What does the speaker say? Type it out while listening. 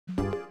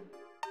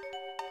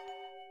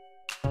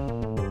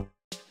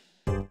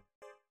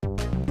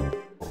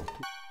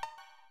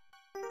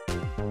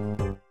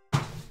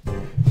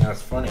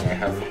that's funny. I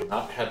have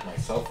not had my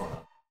cell phone on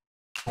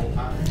the whole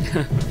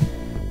time.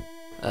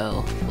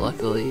 Well,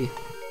 luckily.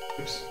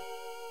 Oops.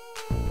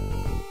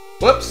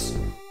 Whoops!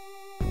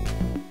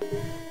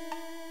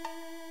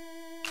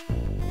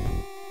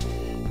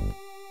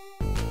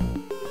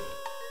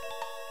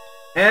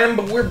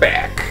 And we're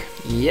back.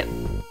 Yep.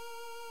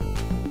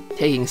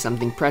 Taking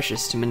something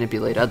precious to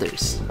manipulate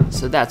others.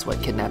 So that's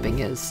what kidnapping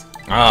is.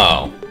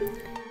 Oh.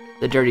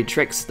 The dirty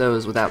tricks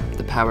those without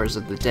the powers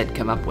of the dead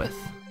come up with.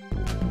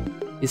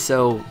 He's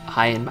so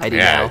high and mighty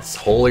now. Yeah, it's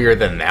holier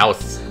than thou,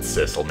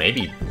 Sissel.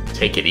 Maybe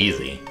take it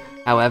easy.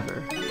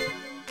 However,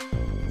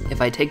 if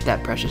I take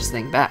that precious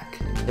thing back,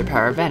 their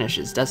power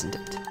vanishes, doesn't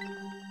it?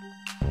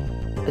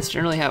 That's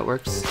generally how it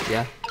works,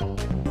 yeah.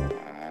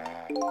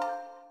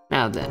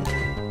 Now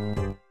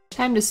then,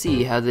 time to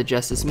see how the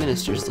Justice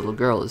Minister's little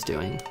girl is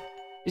doing.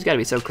 She's gotta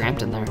be so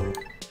cramped in there.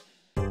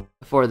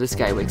 Before this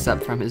guy wakes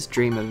up from his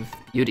dream of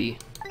beauty.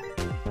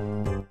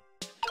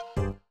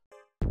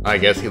 I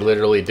guess he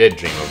literally did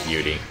dream of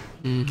beauty.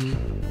 Mm-hmm.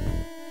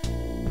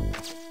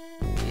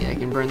 Yeah, I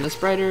can burn this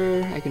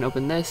brighter, I can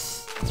open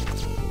this,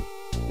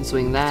 I can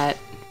swing that.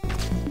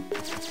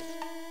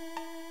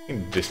 You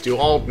can just do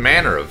all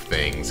manner of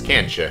things,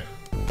 can't you?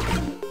 See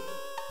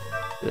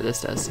what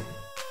this does.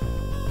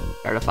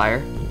 Start a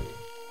fire.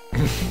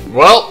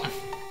 Well,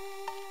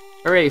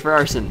 Hooray for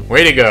arson!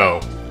 way to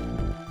go.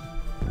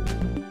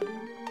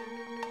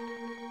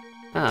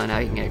 Oh, now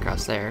you can get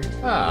across there.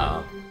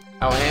 Oh,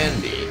 how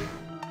handy.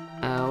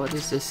 What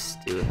does this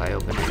do if I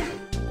open it?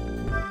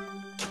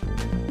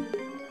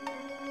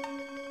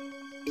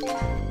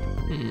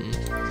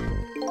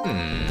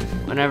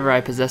 Whenever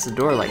I possess a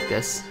door like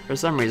this, for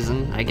some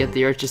reason, I get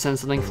the urge to send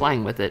something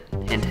flying with it.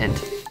 Hint,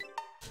 hint.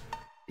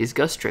 These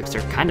ghost tricks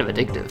are kind of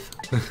addictive.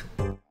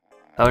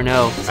 Oh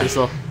no,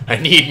 Cecil. I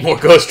need more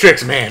ghost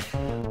tricks, man.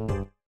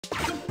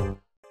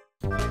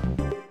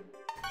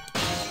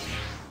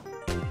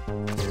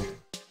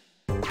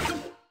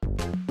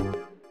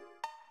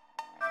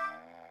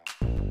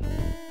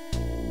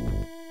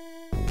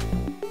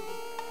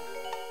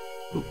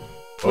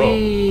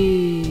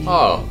 Whee!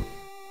 Oh.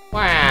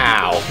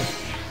 Wow.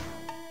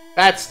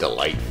 That's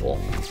delightful.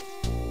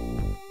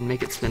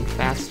 Make it spin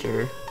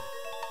faster.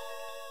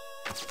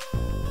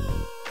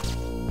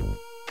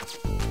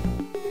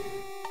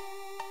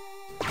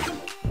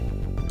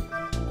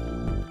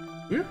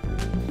 Yeah.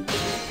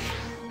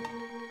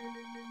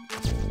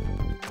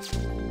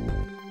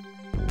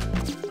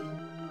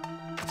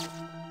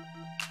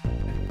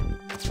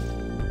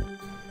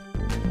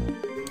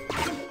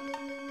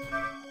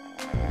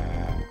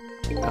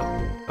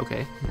 Oh,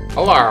 okay.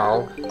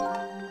 Hello.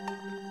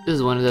 This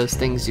is one of those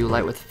things you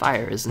light with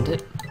fire, isn't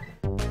it?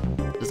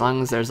 As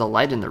long as there's a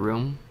light in the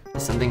room,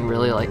 is something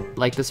really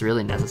like this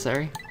really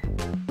necessary?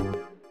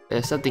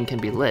 If something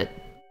can be lit,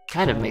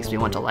 kind of makes me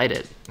want to light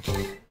it.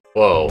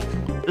 Whoa.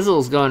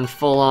 Sizzle's going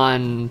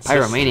full-on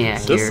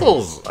pyromaniac here.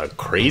 Sissel's a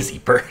crazy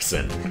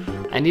person.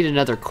 I need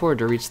another core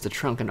to reach the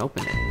trunk and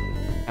open it.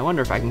 I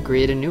wonder if I can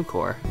create a new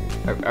core.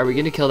 Are we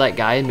gonna kill that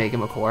guy and make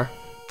him a core?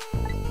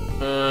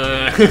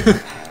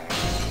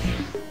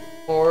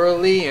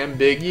 Morally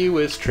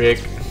ambiguous trick.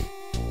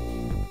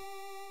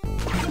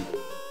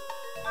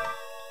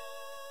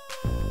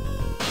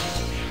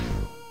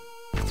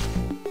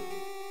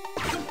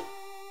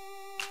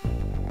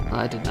 Oh,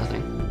 that did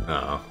nothing.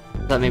 Oh.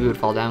 Thought maybe it would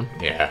fall down.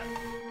 Yeah.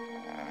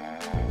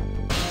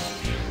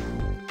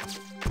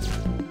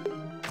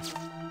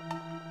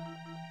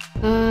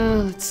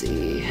 Let's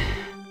see.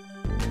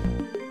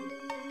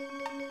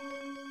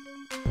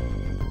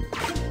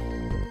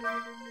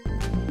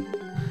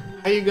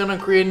 How you gonna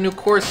create a new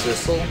course,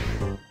 Sissel?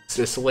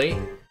 Sicily?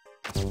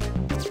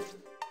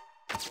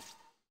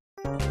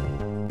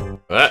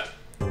 What?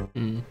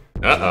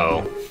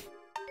 Uh-oh.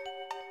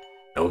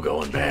 No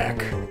going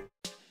back.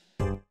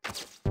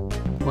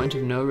 Point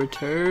of no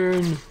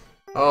return.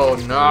 Oh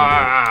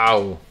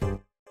no!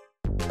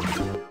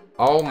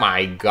 Oh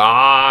my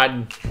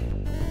god!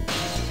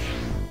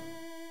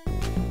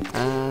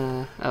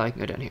 Oh, I can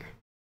go down here.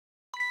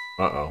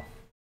 Uh-oh.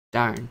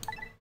 Darn.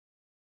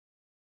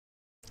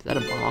 Is that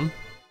a bomb?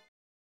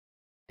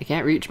 I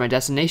can't reach my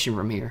destination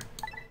from here.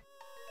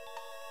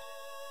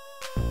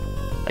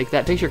 Like,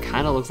 that picture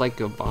kind of looks like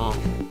a bomb.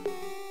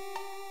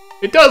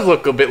 It does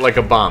look a bit like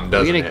a bomb,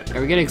 doesn't it? Are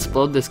we gonna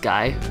explode this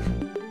guy?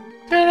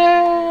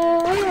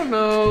 Ta-da! I don't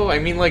know. I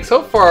mean, like,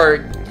 so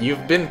far,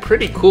 you've been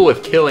pretty cool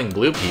with killing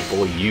blue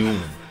people, you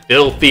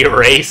filthy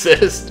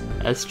racist.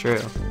 That's true.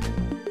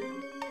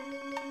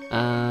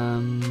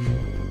 I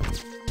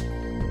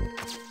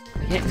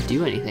can't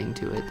do anything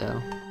to it,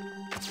 though.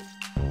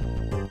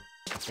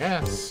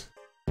 Yes.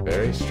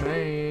 Very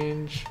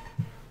strange.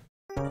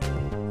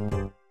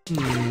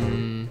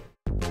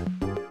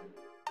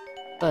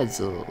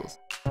 Puzzles.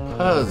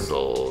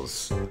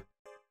 Puzzles.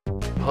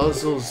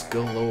 Puzzles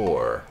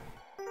galore.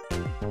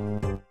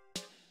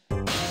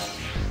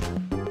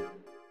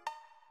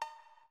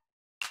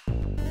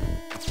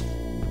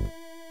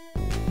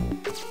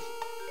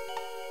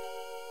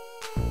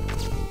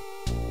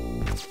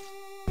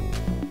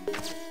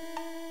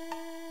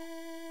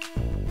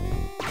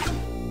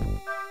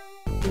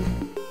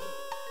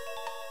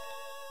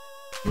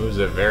 Moves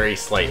it very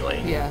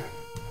slightly. Yeah.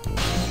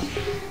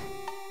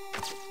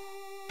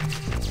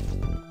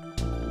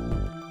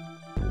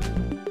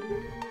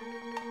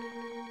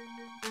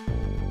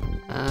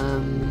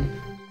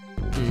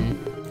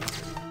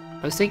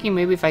 I was thinking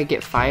maybe if I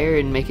get fire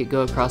and make it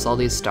go across all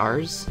these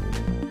stars.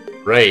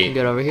 Right. And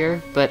get over here,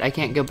 but I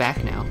can't go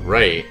back now.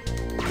 Right.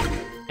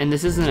 And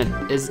this isn't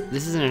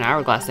an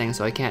hourglass thing,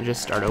 so I can't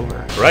just start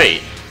over.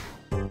 Right.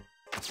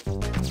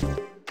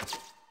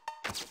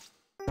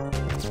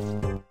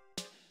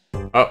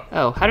 Oh.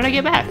 Oh, how did I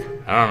get back?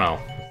 I don't know.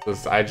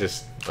 Listen. I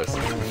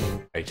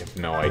have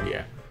no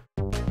idea.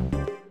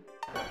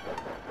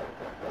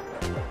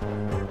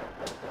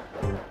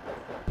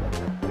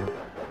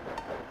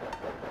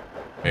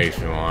 Makes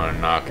me want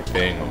to knock a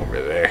thing over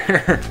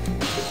there.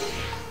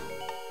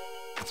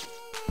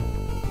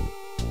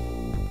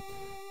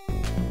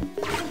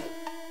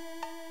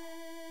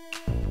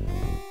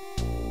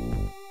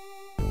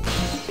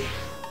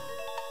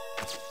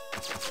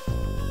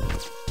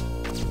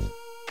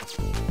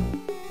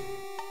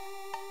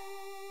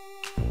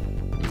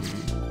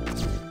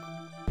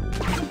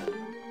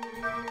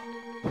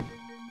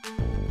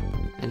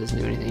 It doesn't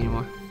do anything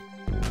anymore.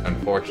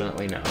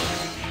 Unfortunately, no.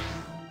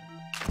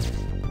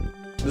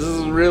 This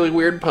is a really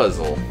weird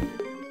puzzle.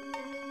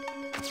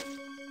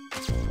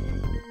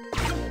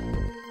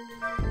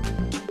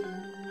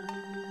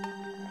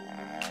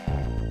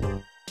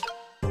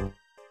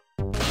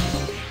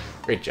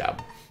 Great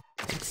job.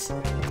 Thanks.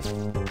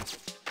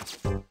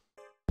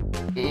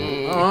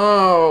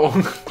 Oh!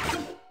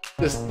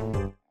 Just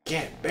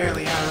get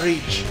barely out of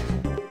reach.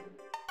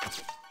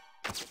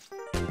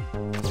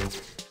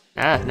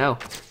 Ah, no.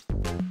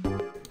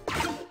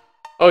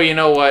 Oh, you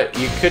know what?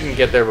 You couldn't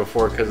get there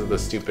before because of the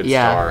stupid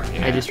star.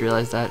 Yeah, I just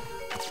realized that.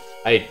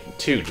 I,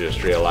 too,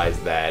 just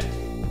realized that.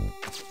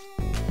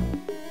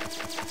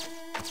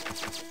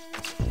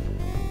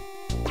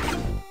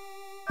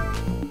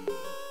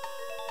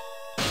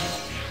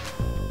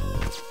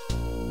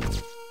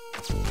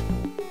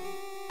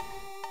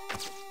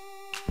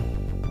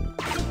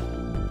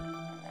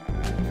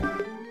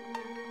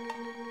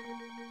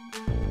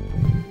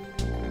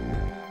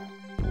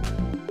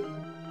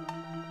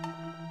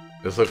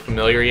 Does this look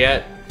familiar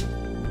yet?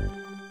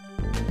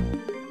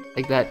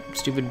 Like that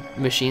stupid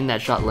machine that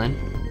shot Lynn?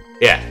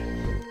 Yeah.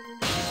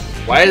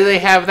 Why do they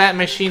have that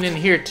machine in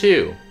here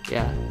too?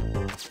 Yeah.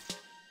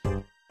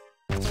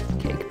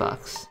 Cake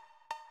box.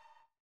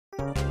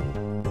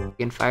 You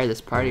can fire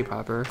this party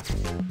popper.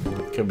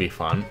 Could be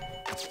fun.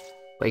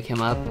 Wake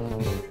him up.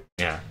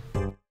 Yeah.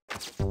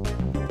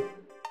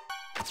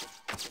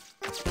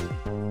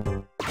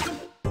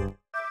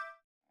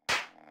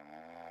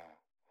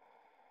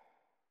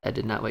 That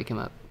did not wake him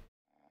up.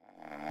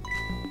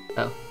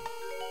 Oh.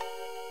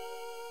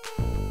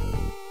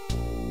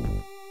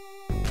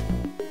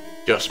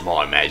 Just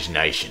my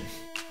imagination.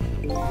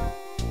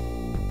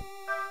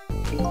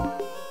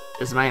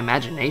 Just my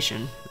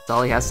imagination. That's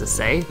all he has to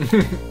say.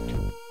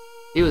 If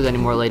he was any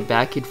more laid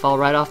back, he'd fall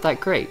right off that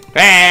crate.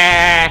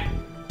 Ah!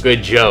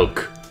 Good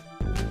joke.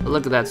 But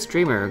look at that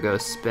streamer go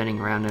spinning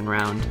round and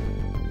round.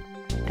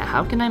 Now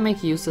how can I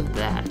make use of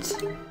that?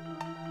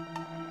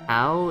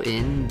 How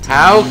indeed?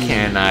 How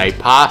can I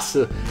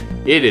possibly?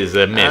 It is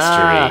a mystery.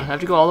 I have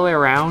to go all the way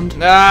around.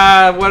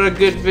 Ah, what a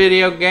good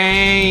video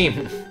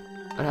game.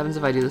 What happens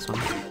if I do this one?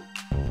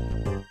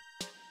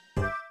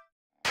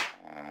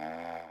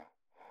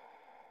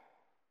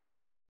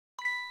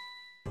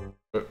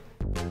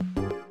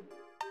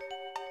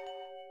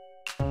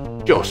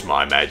 Just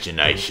my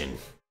imagination.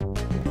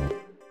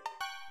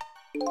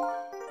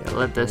 Gonna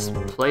let this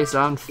place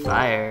on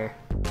fire.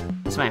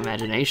 It's my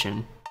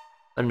imagination.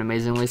 What an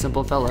amazingly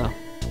simple fellow.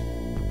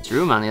 This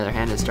room, on the other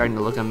hand, is starting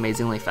to look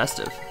amazingly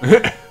festive.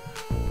 The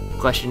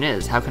question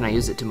is, how can I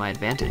use it to my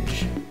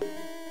advantage?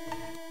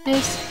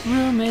 This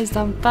room is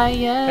on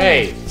fire!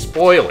 Hey,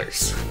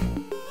 spoilers.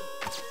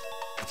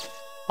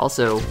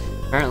 Also,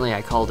 apparently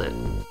I called it.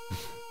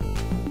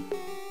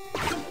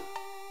 Can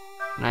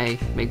I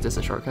make this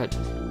a shortcut?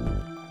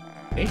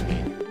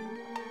 Maybe.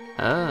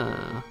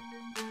 Oh.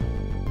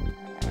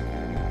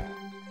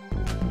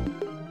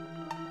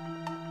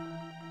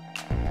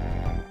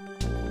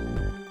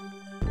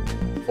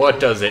 What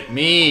does it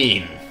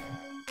mean?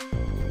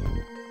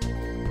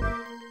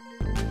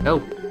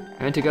 Oh,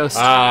 I meant to ghost.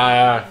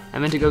 I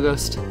meant to go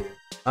ghost.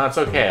 It's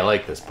okay, I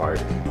like this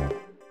part.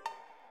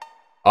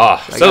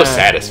 Oh, I so gotta-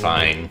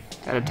 satisfying.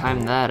 Gotta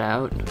time that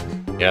out.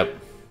 Yep.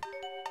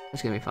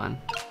 That's gonna be fun.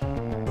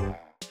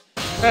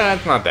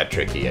 It's not that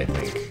tricky, I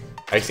think.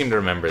 I seem to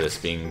remember this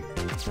being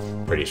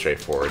pretty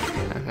straightforward.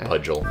 Okay.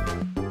 Puzzle.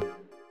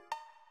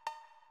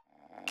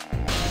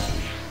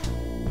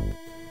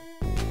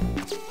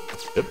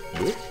 Yep.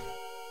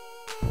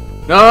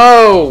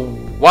 No!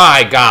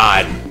 Why,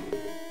 God?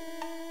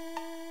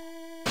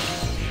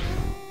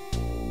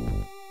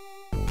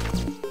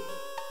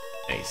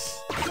 Nice.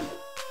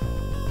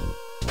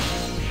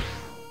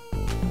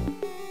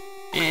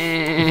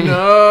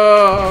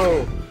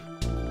 No!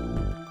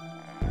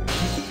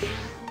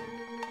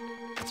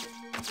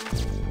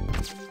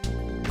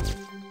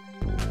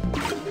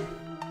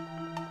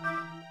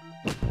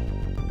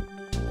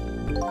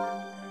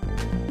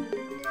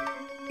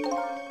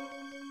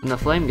 the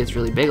flame gets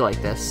really big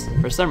like this,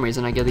 for some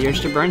reason I get the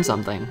urge to burn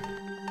something.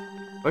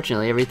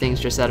 Fortunately,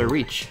 everything's just out of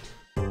reach.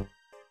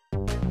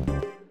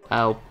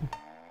 Wow.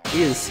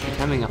 He is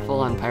becoming a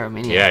full-on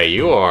pyromaniac. Yeah,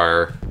 you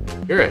are.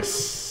 You're a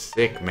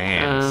sick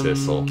man,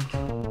 Sissel.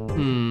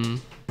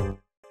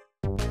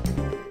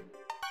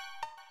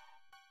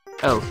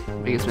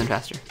 Oh, make it spin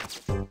faster.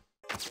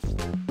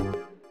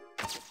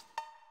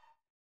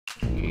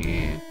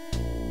 Yeah.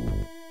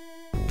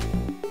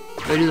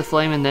 Go do the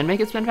flame and then make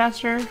it spin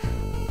faster?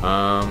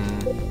 I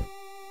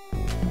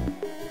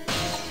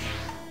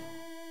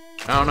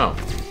don't know.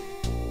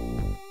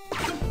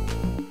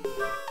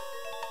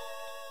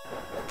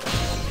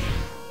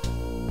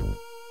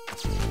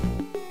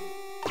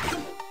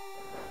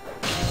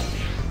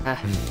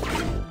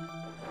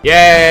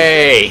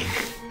 Yay!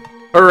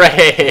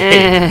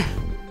 Hooray!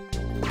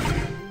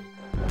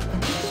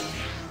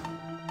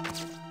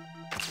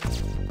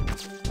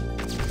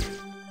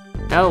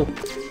 No.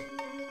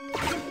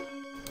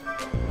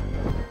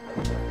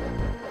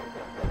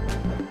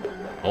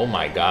 Oh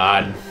my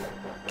god.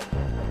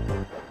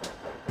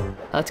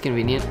 That's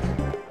convenient.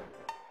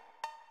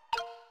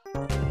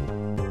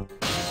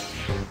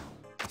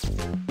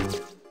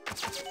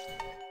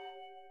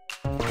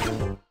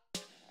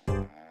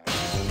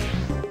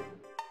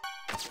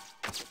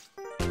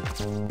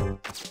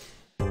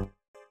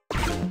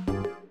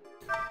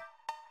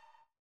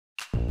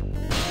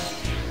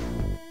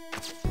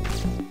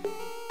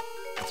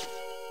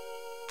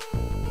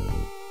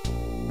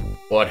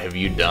 What have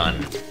you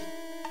done?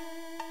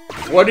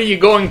 What are you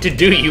going to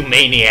do, you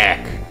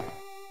maniac?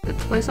 Set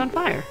the place on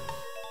fire.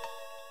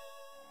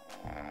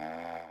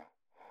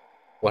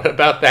 What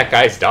about that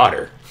guy's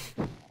daughter?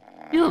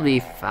 You'll be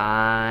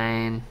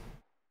fine.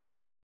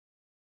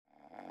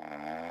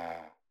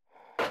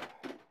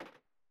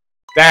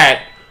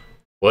 That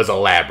was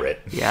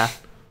elaborate. Yeah.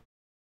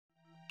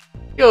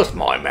 Just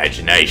my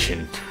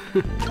imagination.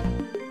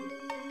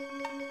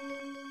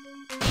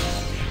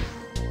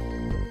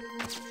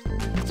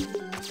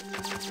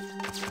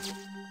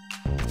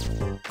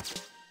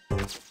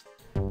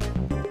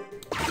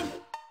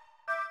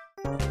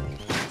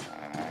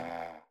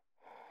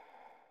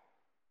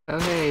 Oh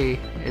hey,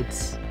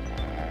 it's...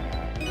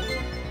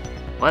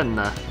 What in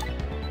the...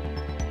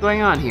 What's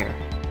going on here?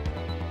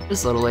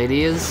 This little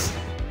lady is...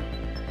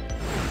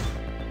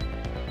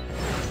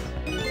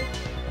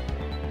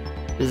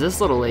 Is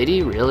this little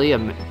lady really a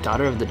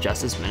daughter of the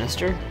Justice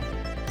Minister?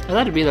 I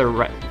thought it'd be the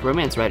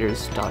romance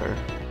writer's daughter.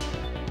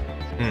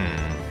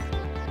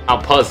 How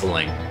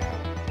puzzling.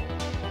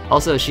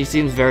 Also, she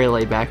seems very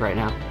laid back right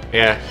now.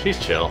 Yeah, she's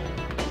chill.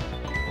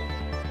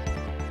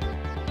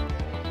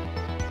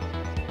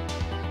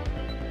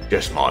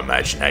 Just my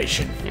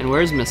imagination. And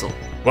where's Missile?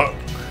 Well,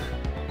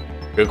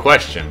 good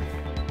question.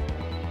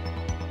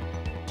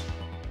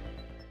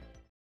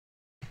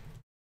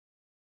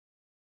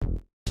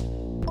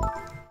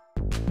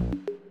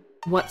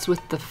 What's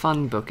with the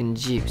fun book and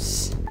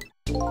juice?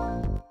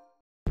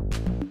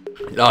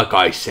 Like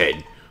I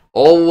said,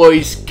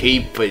 always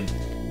keep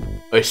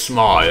a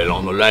smile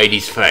on the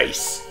lady's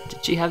face.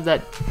 Did she have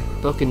that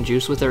book and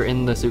juice with her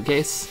in the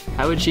suitcase?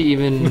 How would she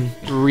even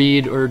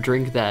read or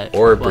drink that?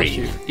 Or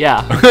breathe.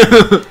 Yeah.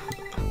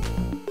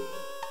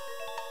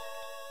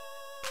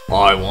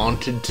 I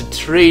wanted to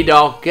treat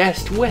our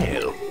guest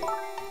well.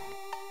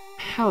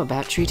 How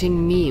about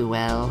treating me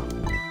well?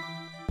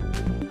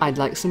 I'd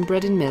like some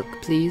bread and milk,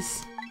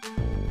 please.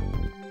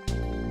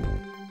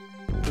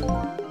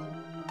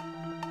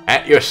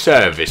 At your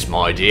service,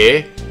 my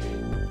dear.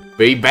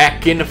 Be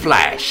back in a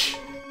flash.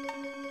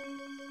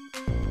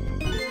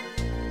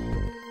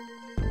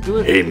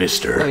 Hey,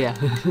 mister. Oh, yeah.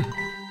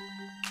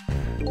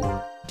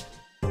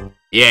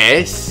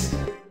 Yes?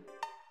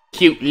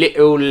 Cute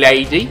little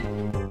lady?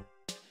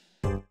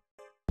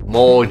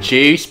 More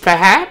juice,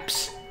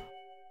 perhaps?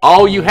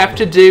 All you have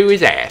to do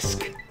is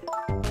ask.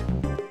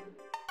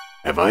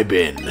 Have I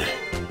been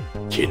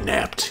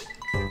kidnapped?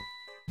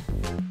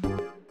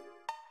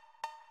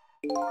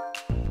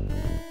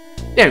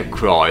 Don't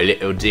cry,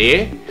 little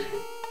dear.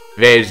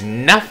 There's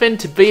nothing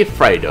to be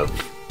afraid of.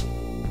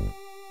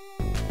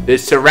 The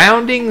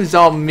surroundings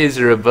are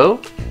miserable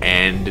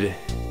and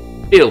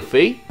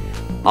filthy,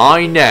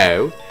 I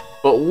know,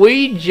 but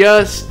we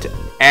just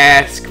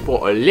ask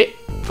for a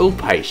little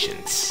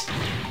patience.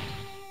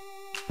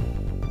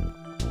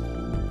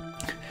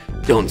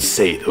 Don't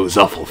say those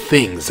awful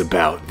things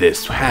about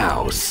this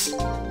house.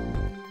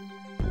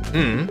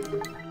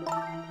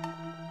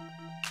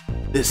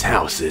 This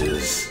house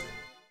is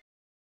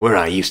where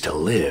I used to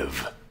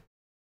live.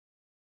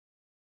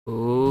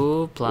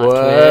 Ooh, plot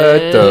What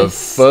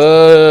twist.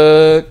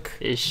 the fuck?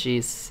 Is she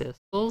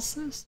Sissel's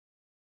sister?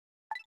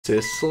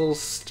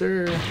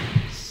 Sisselster?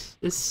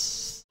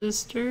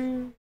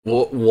 Sister?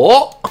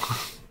 What?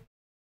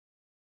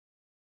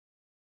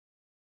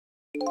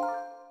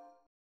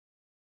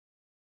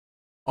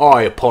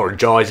 I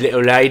apologize,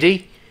 little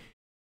lady.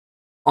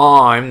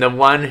 I'm the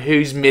one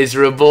who's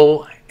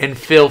miserable and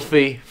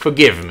filthy.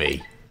 Forgive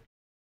me.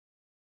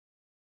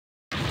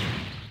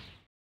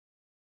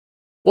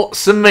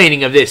 What's the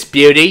meaning of this,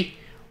 Beauty?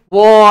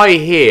 Why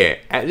here,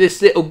 at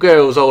this little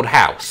girl's old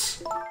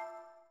house?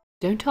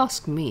 Don't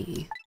ask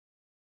me.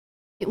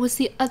 It was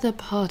the other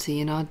party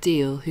in our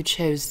deal who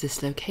chose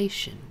this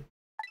location.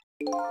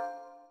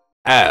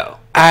 Oh,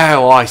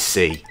 I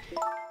see.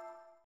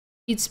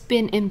 It's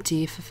been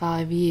empty for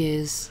 5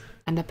 years,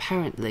 and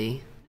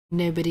apparently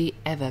nobody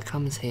ever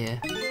comes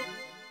here.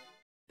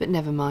 But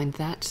never mind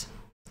that.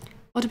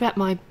 What about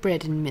my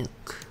bread and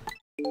milk?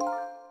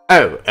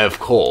 Oh, of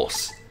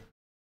course.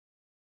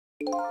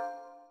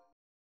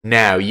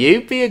 Now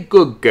you be a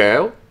good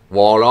girl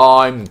while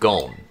I'm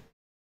gone.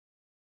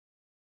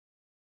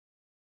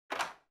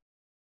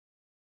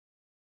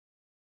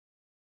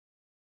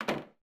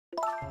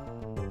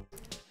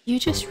 You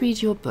just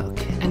read your book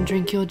and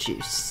drink your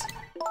juice.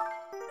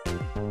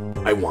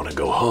 I want to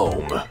go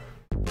home.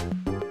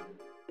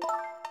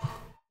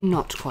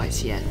 Not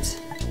quite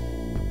yet.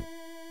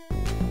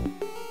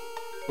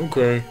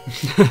 Okay.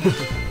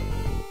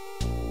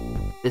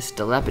 This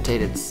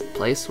dilapidated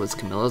place was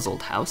Camilla's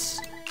old house?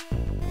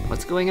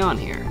 What's going on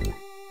here?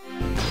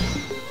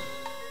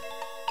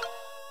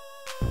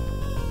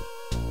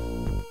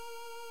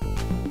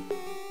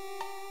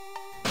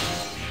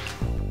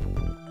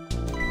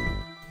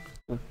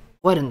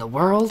 What in the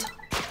world?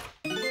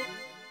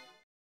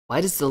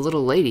 Why does the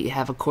little lady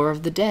have a core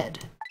of the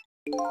dead?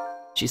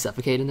 She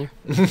suffocated in there?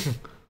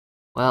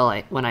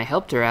 Well, when I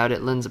helped her out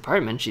at Lynn's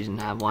apartment, she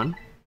didn't have one.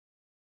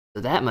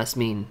 So that must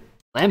mean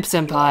Lamp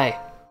Senpai!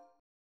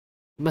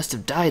 He must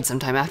have died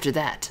sometime after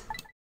that.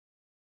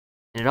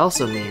 And it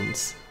also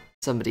means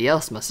somebody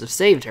else must have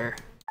saved her.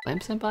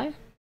 Lamp Senpai?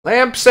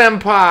 Lamp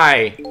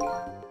Senpai!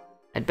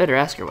 I'd better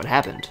ask her what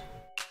happened.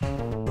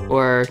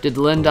 Or did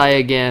Lynn die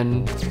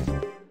again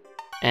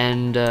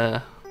and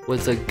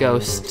was a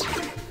ghost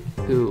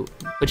who...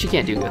 But she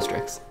can't do ghost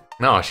tricks.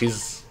 No,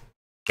 she's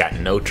got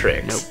no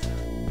tricks.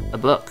 Nope. A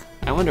book.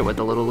 I wonder what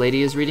the little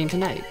lady is reading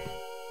tonight.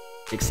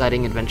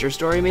 Exciting adventure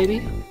story,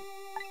 maybe?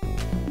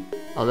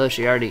 Although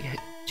she's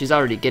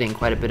already getting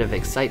quite a bit of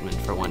excitement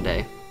for one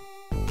day.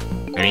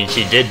 I mean,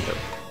 she did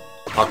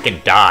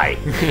fucking die.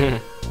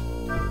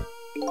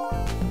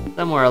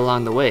 Somewhere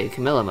along the way,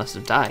 Camilla must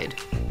have died.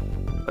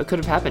 What could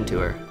have happened to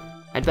her?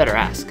 I'd better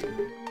ask.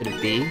 Could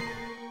it be?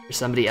 Or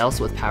somebody else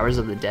with powers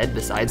of the dead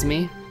besides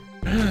me?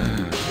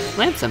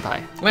 Lamp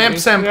Senpai. Lamp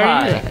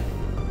Senpai.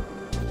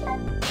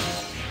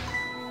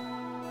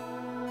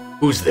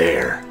 Who's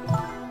there?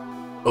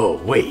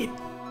 Oh, wait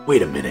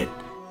a minute.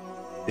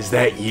 Is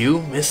that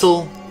you,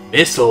 Missile?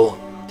 Missile?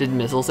 Did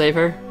Missile save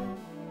her?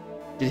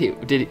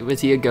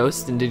 Was he a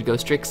ghost and did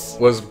ghost tricks?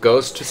 Was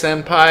Ghost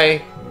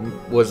Senpai?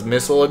 Was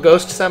Missile a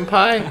Ghost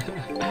Senpai?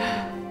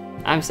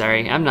 I'm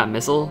sorry, I'm not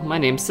Missile. My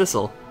name's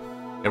Sissel.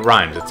 It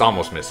rhymes, it's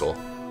almost Missile.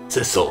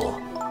 Sissel.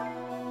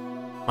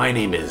 My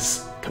name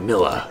is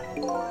Camilla.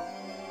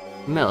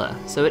 Camilla,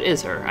 so it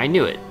is her. I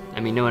knew it.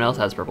 I mean, no one else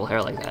has purple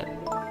hair like that.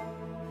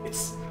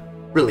 It's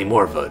really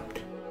more of a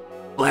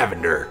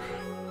lavender.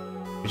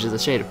 Which is a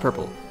shade of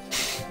purple.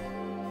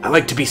 I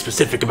like to be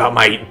specific about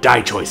my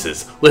dye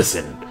choices.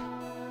 Listen.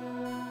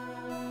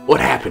 What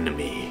happened to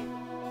me?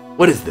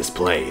 What is this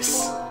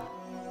place?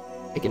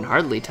 I can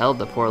hardly tell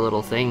the poor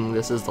little thing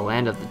this is the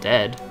land of the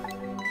dead.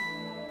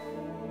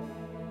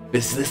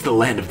 Is this the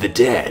land of the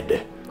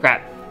dead?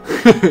 Crap.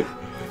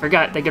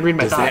 Forgot they could read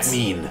my thoughts. Does that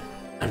mean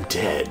I'm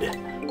dead?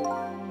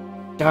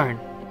 Darn.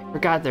 I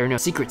forgot there are no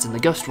secrets in the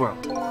ghost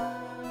world.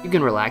 You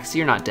can relax,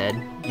 you're not dead.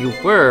 You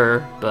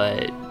were,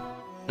 but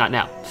not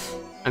now.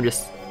 I'm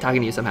just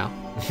talking to you somehow.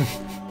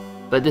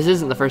 But this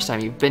isn't the first time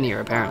you've been here,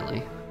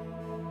 apparently.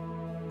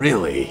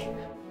 Really?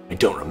 I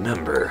don't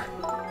remember.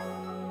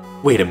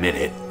 Wait a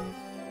minute.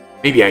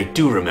 Maybe I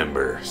do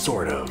remember,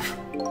 sort of.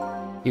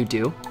 You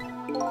do?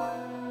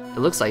 It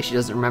looks like she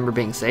doesn't remember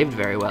being saved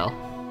very well.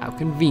 How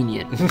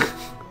convenient.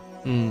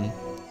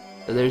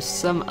 So there's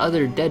some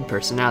other dead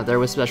person out there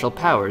with special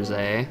powers,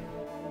 eh?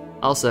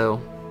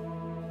 Also,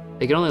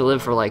 they can only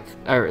live for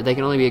or they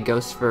can only be a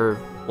ghost for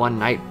one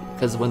night,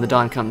 because when the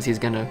dawn comes, he's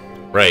gonna...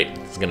 Right,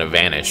 he's gonna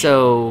vanish.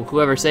 So,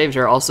 whoever saved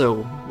her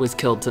also was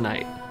killed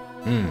tonight.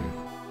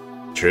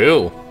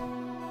 True.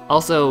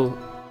 Also,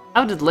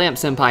 how did Lamp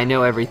Senpai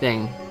know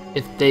everything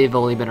if they've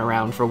only been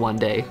around for one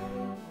day?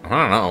 I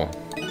don't know.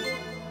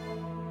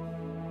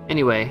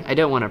 Anyway, I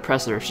don't want to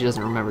press her if she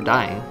doesn't remember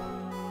dying.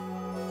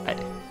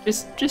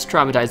 Just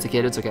traumatize the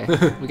kid, it's okay.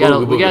 We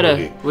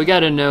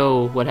gotta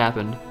know what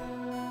happened.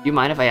 Do you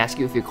mind if I ask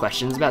you a few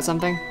questions about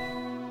something?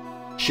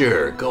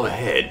 Sure, go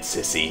ahead,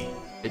 sissy.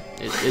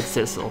 It's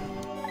Sissel.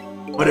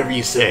 Whatever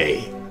you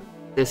say.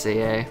 Sissy,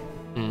 eh?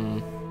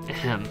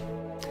 Ahem.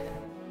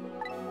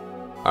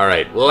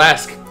 Alright, we'll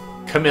ask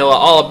Camilla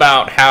all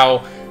about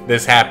how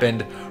this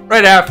happened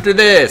right after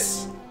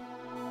this.